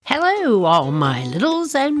Hello, all my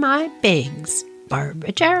littles and my bigs.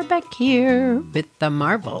 Barbara Jarbeck here with the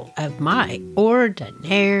marvel of my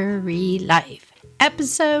ordinary life.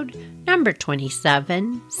 Episode number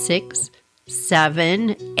 27, 6,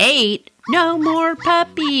 7, 8. No more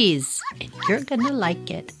puppies. And you're going to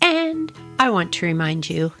like it. And I want to remind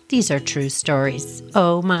you, these are true stories.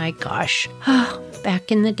 Oh my gosh.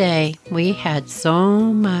 Back in the day, we had so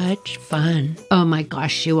much fun. Oh my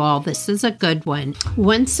gosh, you all, this is a good one.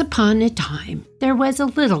 Once upon a time, there was a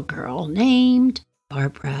little girl named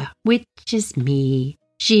Barbara, which is me.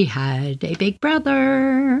 She had a big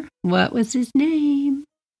brother. What was his name?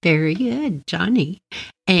 Very good, Johnny.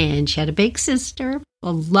 And she had a big sister,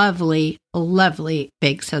 a lovely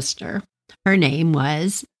big sister. Her name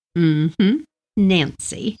was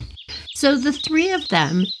Nancy. So the three of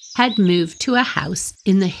them had moved to a house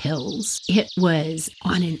in the hills. It was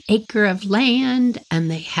on an acre of land,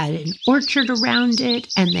 and they had an orchard around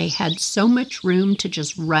it, and they had so much room to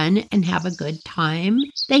just run and have a good time.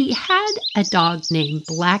 They had a dog named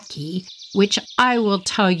Blackie, which I will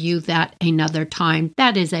tell you that another time.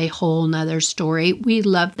 That is a whole nother story. We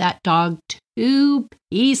love that dog to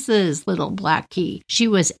pieces, little Blackie. She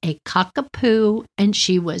was a cockapoo, and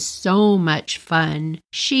she was so much fun.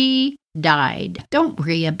 She died. Don't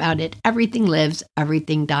worry about it. Everything lives,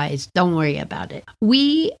 everything dies. Don't worry about it.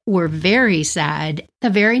 We were very sad. The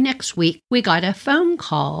very next week, we got a phone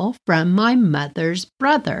call from my mother's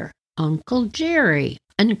brother, Uncle Jerry.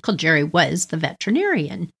 Uncle Jerry was the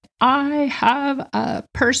veterinarian. I have a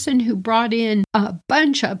person who brought in a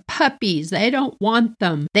bunch of puppies. They don't want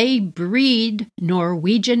them. They breed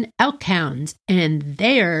Norwegian elk hounds, and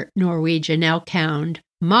their Norwegian elk hound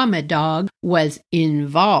Mama dog was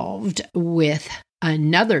involved with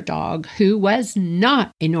another dog who was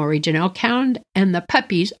not a Norwegian elk hound, and the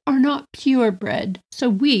puppies are not purebred,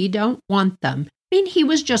 so we don't want them. I mean, he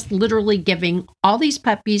was just literally giving all these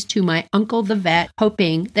puppies to my uncle the vet,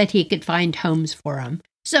 hoping that he could find homes for them.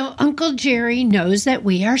 So Uncle Jerry knows that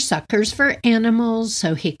we are suckers for animals,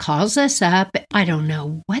 so he calls us up. I don't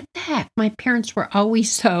know what the heck. My parents were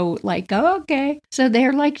always so like, oh, okay. So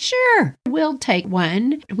they're like, sure, we'll take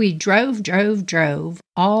one. We drove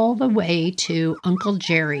all the way to Uncle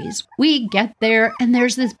Jerry's. We get there, and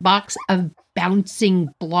there's this box of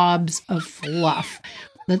bouncing blobs of fluff.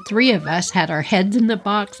 The three of us had our heads in the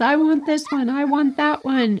box. I want this one. I want that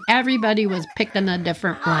one. Everybody was picking a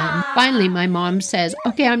different one. Finally, my mom says,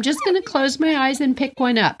 okay, I'm just going to close my eyes and pick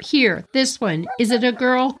one up. Here, this one. Is it a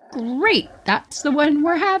girl? Great. That's the one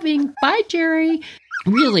we're having. Bye, Jerry.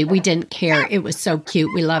 Really, we didn't care. It was so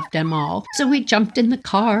cute. We loved them all. So we jumped in the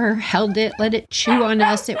car, held it, let it chew on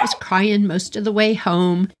us. It was crying most of the way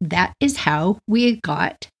home. That is how we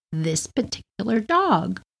got this particular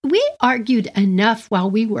dog. We argued enough while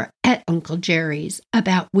we were at Uncle Jerry's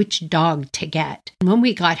about which dog to get. When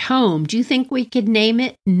we got home, do you think we could name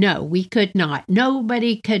it? No, we could not.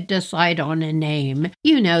 Nobody could decide on a name.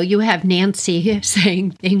 You know, you have Nancy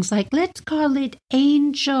saying things like, let's call it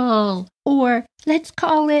Angel, or let's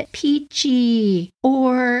call it Peachy,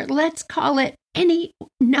 or let's call it any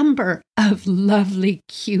number of lovely,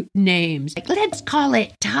 cute names. Like, let's call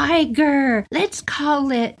it Tiger. Let's call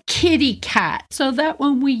it Kitty Cat. So that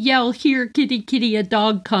when we yell, here, kitty, kitty, a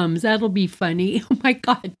dog comes, that'll be funny. Oh my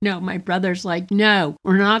God, no. My brother's like, no,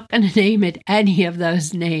 we're not going to name it any of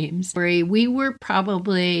those names. We were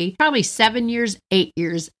probably 7 years, 8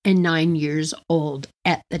 years, and 9 years old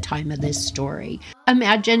at the time of this story.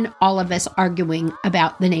 Imagine all of us arguing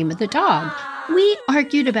about the name of the dog. We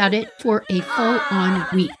argued about it for a full-on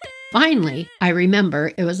week. Finally, I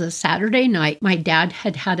remember it was a Saturday night. My dad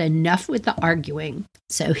had had enough with the arguing.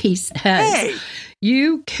 So he says, hey,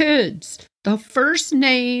 you kids, the first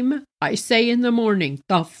name I say in the morning,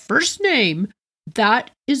 the first name,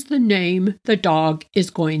 that is the name the dog is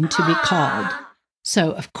going to be called.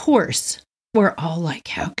 So, of course, we're all like,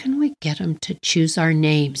 how can we get him to choose our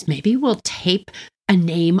names? Maybe we'll tape a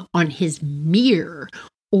name on his mirror,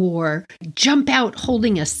 or jump out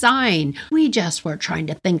holding a sign. We just were trying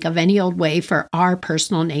to think of any old way for our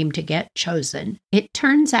personal name to get chosen. It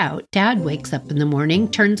turns out Dad wakes up in the morning,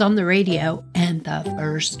 turns on the radio, and the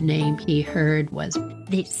first name he heard was,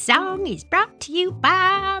 "This song is brought to you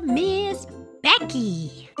by Miss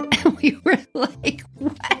Becky." And we were like,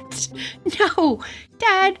 what? No,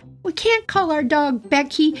 Dad, we can't call our dog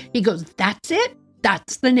Becky. He goes, that's it?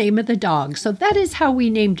 That's the name of the dog. So that is how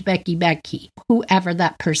we named Becky, whoever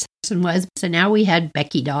that person was. So now we had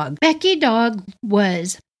Becky Dog. Becky Dog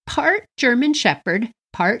was part German Shepherd,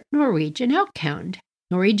 part Norwegian Elk Hound.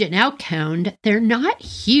 Norwegian Elkhound, they're not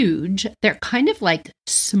huge. They're kind of like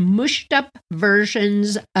smushed up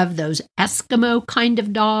versions of those Eskimo kind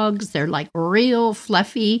of dogs. They're like real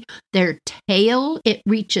fluffy. Their tail, it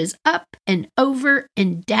reaches up and over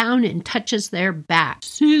and down and touches their back.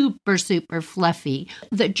 Super, super fluffy.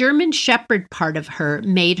 The German Shepherd part of her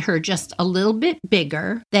made her just a little bit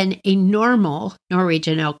bigger than a normal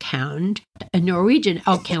Norwegian Elkhound. A Norwegian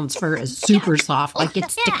Elkhound's fur is super soft, like it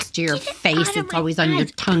sticks to your face. It's always on your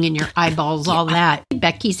tongue and your eyeballs, all that.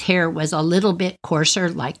 Becky's hair was a little bit coarser,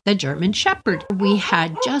 like the German Shepherd. We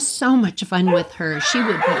had just so much fun with her. She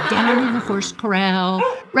would be down in the horse corral,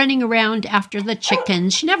 running around after the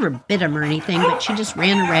chickens. She never bit them or anything, but she just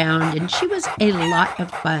ran around, and she was a lot of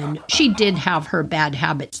fun. She did have her bad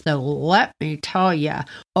habits, though, let me tell you.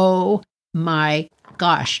 Oh my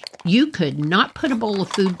gosh, you could not put a bowl of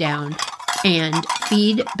food down and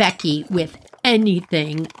feed Becky with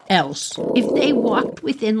anything else. If they walked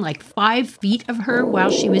within like 5 feet of her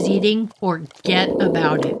while she was eating, forget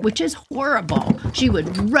about it, which is horrible. She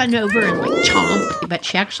would run over and like chomp, but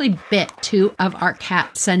she actually bit 2 of our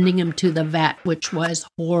cats, sending them to the vet, which was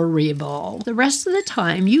horrible. The rest of the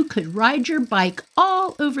time, you could ride your bike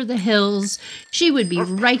all over the hills. She would be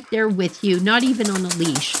right there with you, not even on a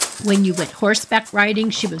leash. When you went horseback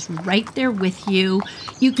riding, she was right there with you.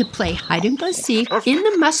 You could play hide and go seek in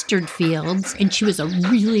the mustard fields, and she was a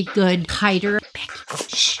really good hider. Becky,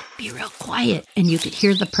 shh, be real quiet. And you could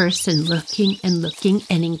hear the person looking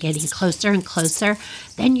and getting closer and closer.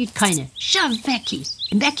 Then you'd kind of shove Becky,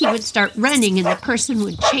 and Becky would start running, and the person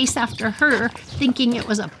would chase after her, thinking it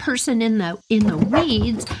was a person in the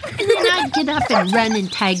weeds. And then I'd get up and run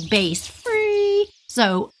and tag base. Free.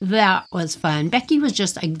 So that was fun. Becky was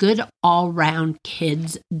just a good all-round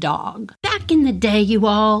kid's dog. Back in the day, you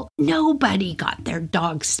all, nobody got their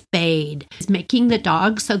dog spayed. It's making the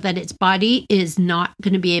dog so that its body is not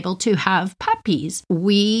going to be able to have puppies.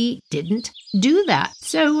 We didn't do that.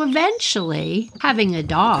 So eventually, having a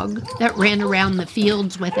dog that ran around the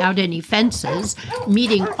fields without any fences,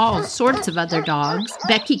 meeting all sorts of other dogs,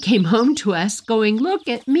 Becky came home to us going, "Look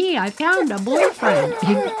at me, I found a boyfriend."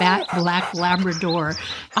 Big fat black Labrador.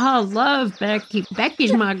 I love Becky.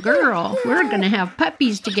 Becky's my girl. We're going to have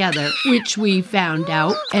puppies together, which we found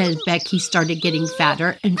out as Becky started getting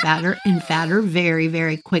fatter and fatter and fatter very,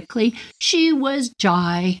 very quickly. She was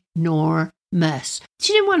ginormous.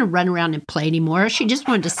 She didn't want to run around and play anymore. She just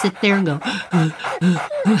wanted to sit there and go,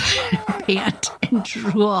 pant and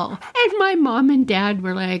drool. And my mom and dad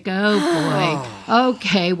were like, oh boy,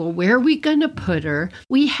 okay, well, where are we going to put her?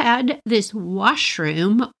 We had this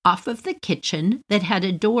washroom off of the kitchen that had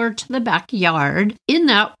a door to the backyard. In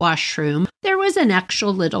that washroom, there was an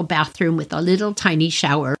actual little bathroom with a little tiny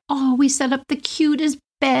shower. Oh, we set up the cutest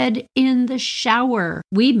bed in the shower.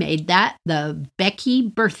 We made that the Becky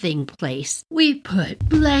birthing place. We put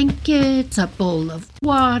blankets, a bowl of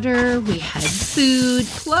water, we had food.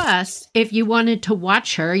 Plus, if you wanted to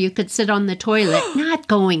watch her, you could sit on the toilet, not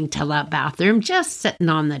going to the bathroom, just sitting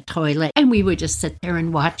on the toilet. And we would just sit there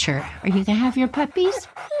and watch her. Are you going to have your puppies?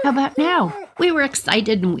 How about now? We were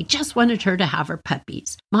excited and we just wanted her to have her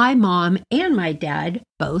puppies. My mom and my dad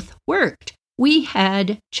both worked. We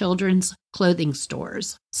had children's clothing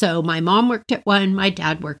stores. So my mom worked at one, my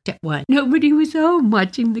dad worked at one. Nobody was home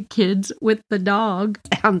watching the kids with the dog.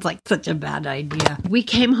 Sounds like such a bad idea. We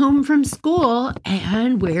came home from school,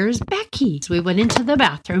 and where's Becky? So we went into the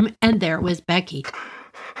bathroom, and there was Becky,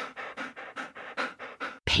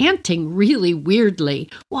 panting really weirdly.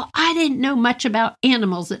 Well, I didn't know much about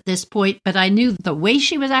animals at this point, but I knew the way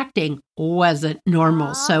she was acting wasn't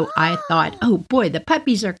normal. So I thought, oh boy, the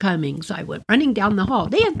puppies are coming. So I went running down the hall.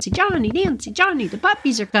 Nancy, Johnny, the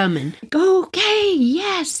puppies are coming. Okay,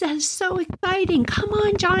 yes, that's so exciting. Come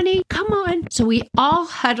on, Johnny, come on. So we all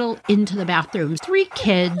huddle into the bathroom. 3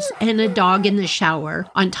 kids and a dog in the shower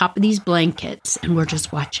on top of these blankets. And we're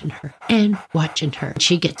just watching her and watching her.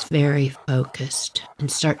 She gets very focused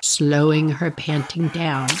and starts slowing her panting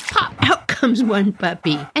down. Pop, out comes one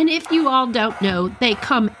puppy. And if you all don't know, they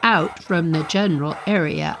come out from the general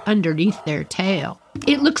area underneath their tail.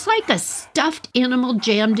 It looks like a stuffed animal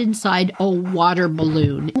jammed inside a water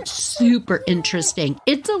balloon. It's super interesting.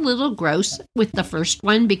 It's a little gross with the first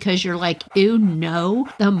one because you're like, ew, no.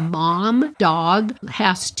 The mom dog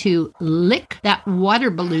has to lick that water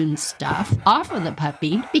balloon stuff off of the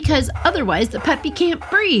puppy because otherwise the puppy can't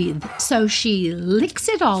breathe. So she licks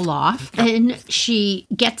it all off and she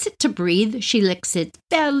gets it to breathe. She licks its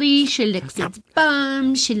belly, she licks its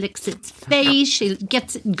bum, she licks its face, she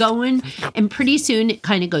gets it going, and pretty soon it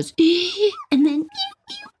kind of goes, and then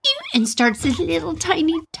and starts this little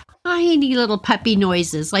tiny tiny little puppy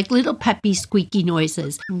noises, like little puppy squeaky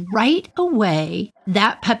noises. Right away,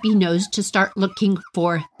 that puppy knows to start looking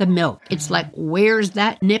for the milk. It's like, where's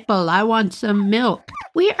that nipple? I want some milk.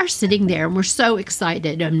 We are sitting there and we're so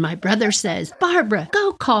excited. And my brother says, Barbara,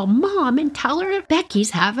 go call Mom and tell her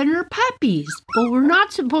Becky's having her puppies. Well, we're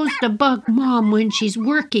not supposed to bug Mom when she's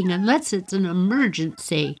working unless it's an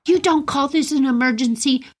emergency. You don't call this an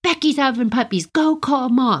emergency. Becky's having puppies. Go call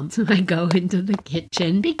Mom. So I go into the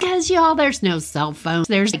kitchen because, y'all, there's no cell phone.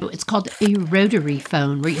 It's called a rotary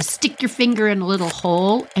phone where you stick your finger in a little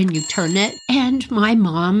hole and you turn it. And my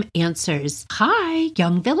mom answers, Hi,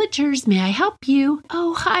 young villagers. May I help you?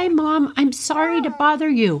 Oh, hi, Mom. I'm sorry to bother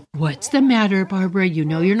you. What's the matter, Barbara? You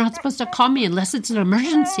know you're not supposed to call me unless it's an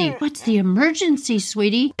emergency. What's the emergency,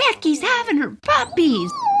 sweetie? Becky's having her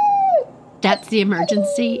puppies. That's the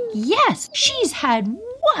emergency? Yes, she's had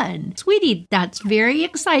one. Sweetie, that's very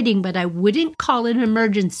exciting, but I wouldn't call it an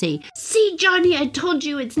emergency. See, Johnny, I told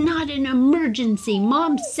you it's not an emergency.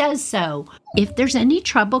 Mom says so. If there's any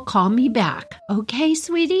trouble, call me back. Okay,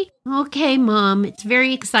 sweetie? Okay, Mom. It's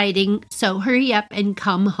very exciting, so hurry up and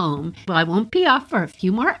come home. Well, I won't be off for a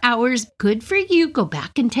few more hours. Good for you. Go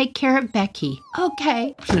back and take care of Becky.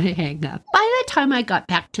 Okay. I hang up. By the time I got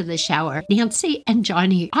back to the shower, Nancy and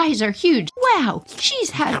Johnny's eyes are huge. Wow,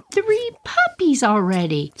 she's had 3 puppies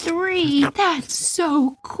already. 3. That's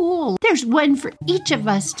so cool. There's one for each of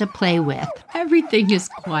us to play with. Everything is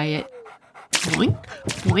quiet. Boink,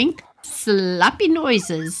 boink. Sloppy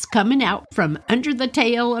noises coming out from under the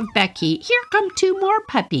tail of Becky. Here come 2 more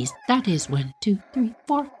puppies. That is 1, 2, 3,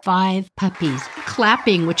 4, 5 puppies.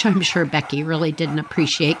 Clapping, which I'm sure Becky really didn't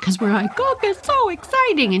appreciate because we're like, oh, it's so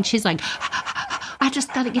exciting. And she's like, I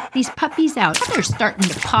just got to get these puppies out. They're starting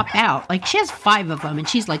to pop out. Like she has 5 of them and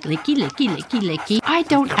she's like, licky, licky, licky, licky. I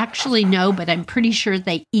don't actually know, but I'm pretty sure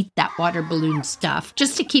they eat that water balloon stuff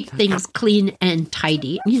just to keep things clean and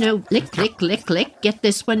tidy. You know, lick, lick, lick, lick. Get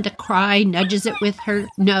this one to cry, nudges it with her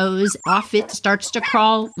nose. Off it starts to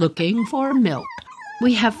crawl, looking for milk.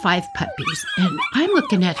 We have 5 puppies, and I'm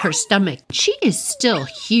looking at her stomach. She is still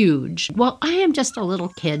huge. Well, I am just a little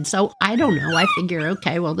kid, so I don't know. I figure,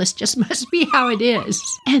 okay, well, this just must be how it is.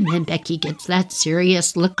 And then Becky gets that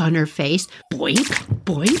serious look on her face. Boink,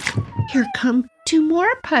 boink. Here come 2 more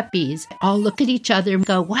puppies. All look at each other and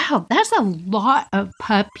go, wow, that's a lot of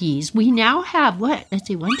puppies. We now have, what? Let's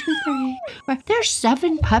see, 1, 2, 3. 4. There's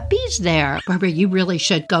 7 puppies there. Barbara, you really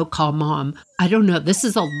should go call Mom. I don't know. This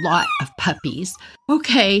is a lot of puppies.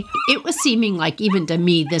 Okay, it was seeming like even to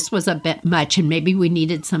me this was a bit much and maybe we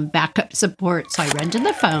needed some backup support. So I run to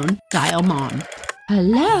the phone, dial Mom.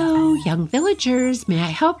 Hello, young villagers. May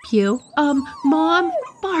I help you? Mom,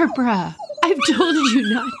 Barbara. I've told you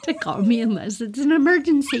not to call me unless it's an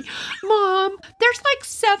emergency. Mom, there's like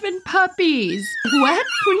 7 puppies. What? What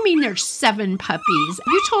do you mean there's 7 puppies?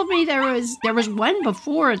 You told me there was one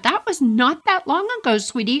before. That was not that long ago,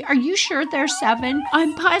 sweetie. Are you sure there's 7?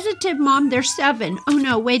 I'm positive, Mom, there's 7. Oh,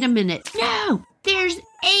 no, wait a minute. No, there's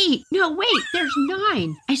 8. No, wait, there's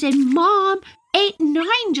 9. I said, Mom, 8, 9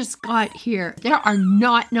 just got here. There are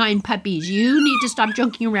not 9 puppies. You need to stop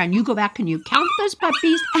joking around. You go back and you count those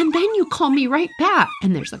puppies, and then you call me right back.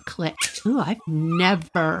 And there's a click. Ooh, I've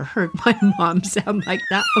never heard my mom sound like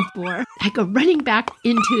that before. I go running back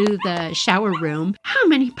into the shower room. How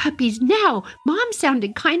many puppies now? Mom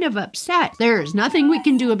sounded kind of upset. There's nothing we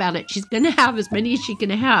can do about it. She's going to have as many as she can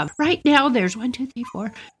have. Right now, there's 1, 2, 3,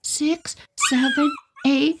 4, 6, 7,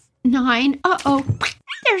 8, 9. Uh-oh.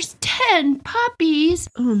 There's 10 puppies.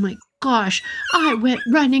 Oh my gosh. I went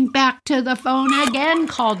running back to the phone again,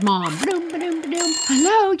 called Mom. Ba-doom, ba-doom, ba-doom.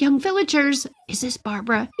 Hello, young villagers. Is this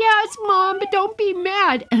Barbara? Yeah, it's Mom, but don't be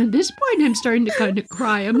mad. And at this point, I'm starting to kind of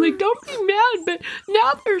cry. I'm like, don't be mad, but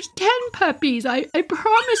now there's 10 puppies. I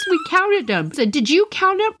promise we counted them. So did you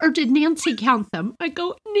count them or did Nancy count them? I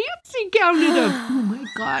go, Nancy counted them. Oh my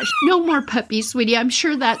gosh. No more puppies, sweetie. I'm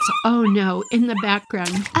sure that's, oh no, in the background.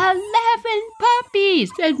 11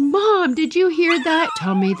 puppies. Said, Mom, did you hear that?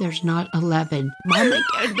 Tell me there's not 11. Mom, I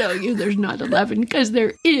can't tell you there's not 11 because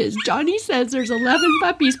there is. Johnny says there's 11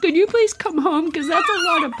 puppies. Could you please come home? Because that's a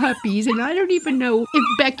lot of puppies, and I don't even know if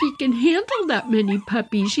Becky can handle that many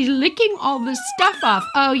puppies. She's licking all the stuff off.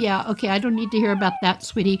 Oh, yeah, okay, I don't need to hear about that,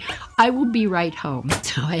 sweetie. I will be right home.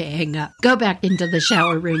 So I hang up, go back into the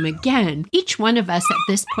shower room again. Each one of us at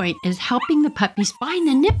this point is helping the puppies find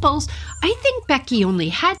the nipples. I think Becky only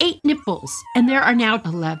had 8 nipples, and there are now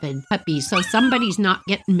 11 puppies. So somebody's not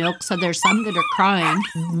getting milk, so there's some that are crying.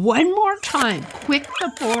 One more time, quick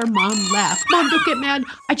before Mom left. Mom, don't get mad.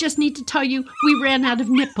 I just need to tell you, you, we ran out of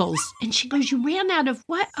nipples. And she goes, you ran out of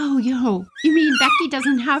what? Oh, you mean Becky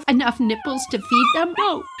doesn't have enough nipples to feed them?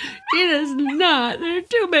 No, she does not. There are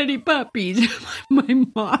too many puppies. My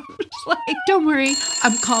mom's like, don't worry,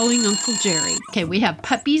 I'm calling Uncle Jerry. Okay, we have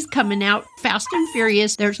puppies coming out fast and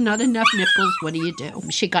furious. There's not enough nipples. What do you do?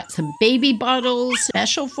 She got some baby bottles,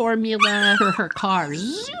 special formula for her car,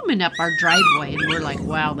 zooming up our driveway. And we're like,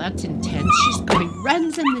 wow, that's intense. She's going,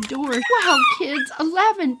 runs in the door. Wow, kids,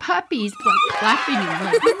 11 puppies, like clapping and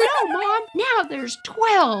like, no, Mom, now there's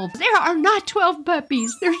 12. There are not 12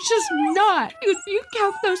 puppies. There's just not. If you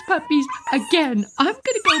count those puppies, again, I'm going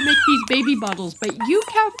to go make these baby bottles, but you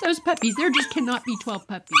count those puppies. There just cannot be 12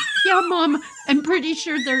 puppies. Yeah, Mom, I'm pretty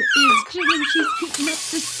sure there is. When she's picking up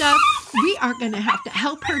the stuff, we are going to have to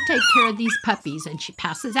help her take care of these puppies. And she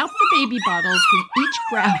passes out the baby bottles. We each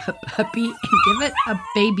grab a puppy and give it a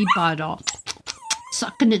baby bottle.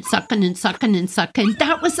 Sucking and sucking and sucking and sucking.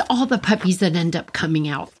 That was all the puppies that end up coming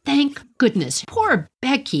out. Thank goodness. Poor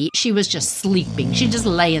Becky, she was just sleeping. She just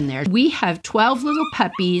laying there. We have 12 little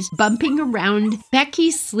puppies bumping around.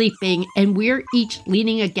 Becky's sleeping, and we're each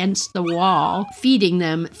leaning against the wall, feeding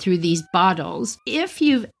them through these bottles. If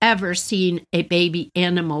you've ever seen a baby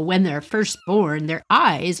animal when they're first born, their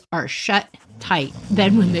eyes are shut tight.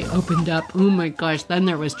 Then when they opened up, oh my gosh, then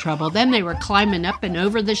there was trouble. Then they were climbing up and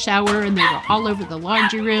over the shower, and they were all over the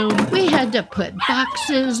laundry room. We had to put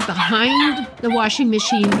boxes behind the washing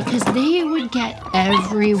machine because they would get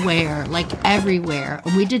everywhere, like everywhere.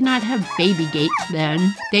 And we did not have baby gates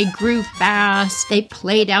then. They grew fast. They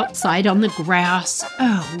played outside on the grass.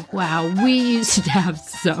 Oh, wow. We used to have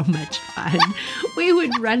so much fun. We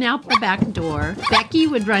would run out the back door. Becky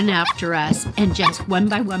would run after us, and just one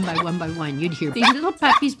by one, you'd hear these little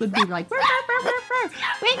puppies would be like, "Rrr, rrr, rrr, rrr.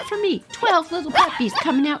 Wait for me." 12 little puppies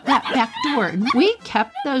coming out that back door. And we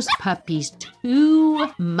kept those puppies 2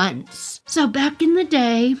 months. So back in the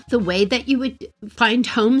day, the way that you would find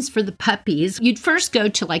homes for the puppies, you'd first go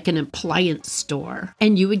to like an appliance store,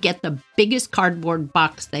 and you would get the biggest cardboard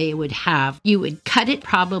box they would have. You would cut it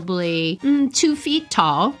probably 2 feet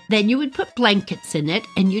tall. Then you would put blankets in it,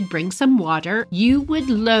 and you'd bring some water. You would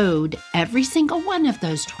load every single one of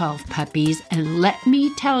those 12 puppies, and let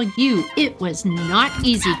me tell you, it was not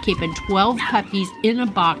easy keeping 12 puppies in a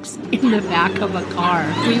box in the back of a car.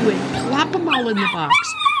 We would plop them all in the box,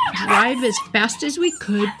 drive as fast as we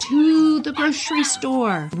could to the grocery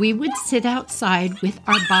store. We would sit outside with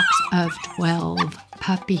our box of 12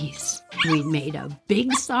 puppies. We made a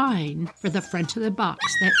big sign for the front of the box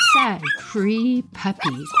that said, "Free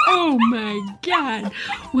puppies." Oh my God.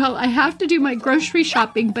 Well, I have to do my grocery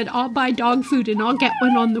shopping, but I'll buy dog food and I'll get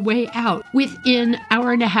one on the way out. Within an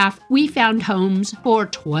hour and a half, we found homes for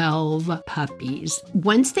 12 puppies.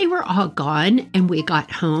 Once they were all gone and we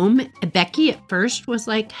got home, Becky at first was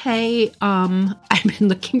like, "Hey, I've been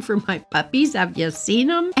looking for my puppies. Have you seen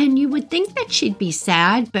them?" And you would think that she'd be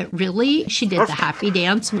sad, but really, she did the happy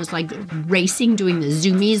dance and was like racing, doing the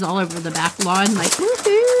zoomies all over the back lawn, like,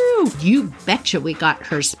 woohoo! You betcha we got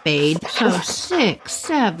her spayed. So 6,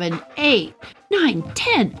 7, 8, 9,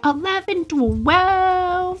 10, 11,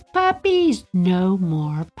 12 puppies. No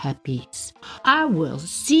more puppies. I will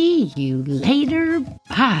see you later.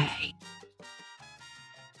 Bye.